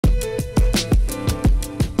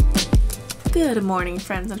Good morning,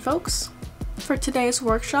 friends and folks. For today's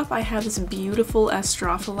workshop, I have this beautiful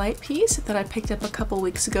Astrophyllite piece that I picked up a couple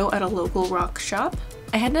weeks ago at a local rock shop.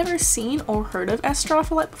 I had never seen or heard of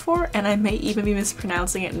Astrophyllite before, and I may even be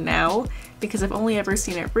mispronouncing it now because I've only ever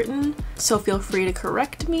seen it written, so feel free to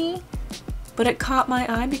correct me. But it caught my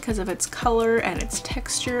eye because of its color and its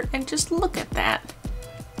texture, and just look at that.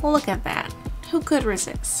 Look at that. Who could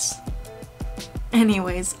resist?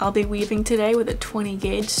 Anyways, I'll be weaving today with a 20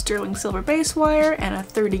 gauge sterling silver base wire and a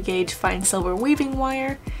 30 gauge fine silver weaving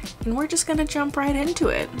wire, and we're just gonna jump right into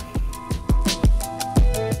it.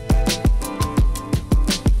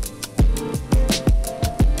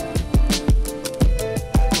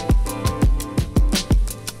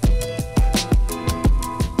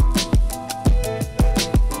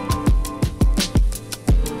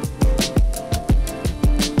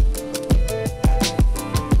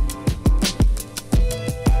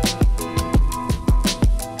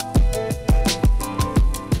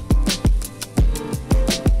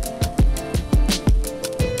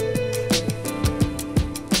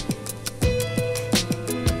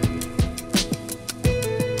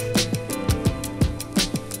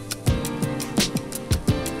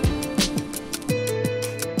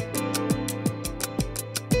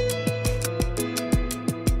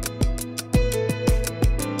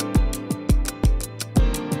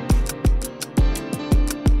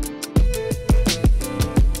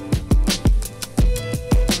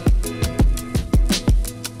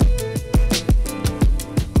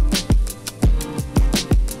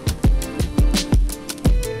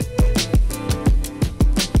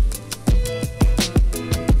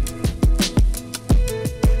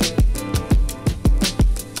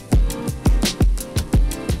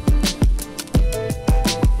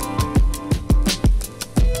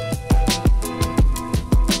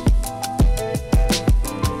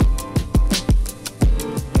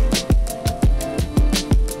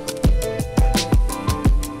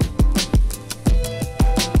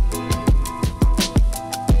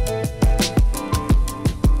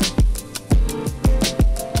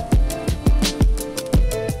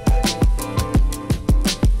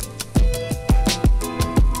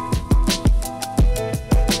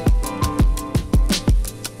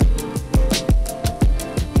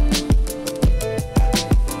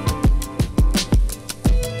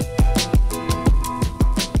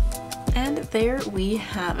 There we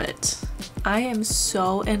have it. I am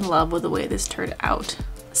so in love with the way this turned out.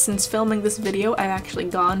 Since filming this video, I've actually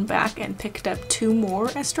gone back and picked up 2 more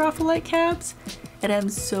Astrophyllite cabs, and I'm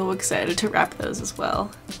so excited to wrap those as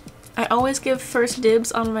well. I always give first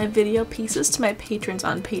dibs on my video pieces to my patrons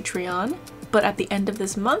on Patreon, but at the end of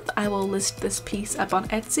this month I will list this piece up on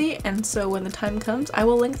Etsy, and so when the time comes I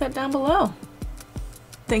will link that down below.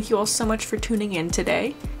 Thank you all so much for tuning in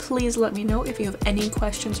today. Please let me know if you have any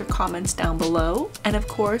questions or comments down below. And of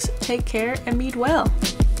course, take care and meet well.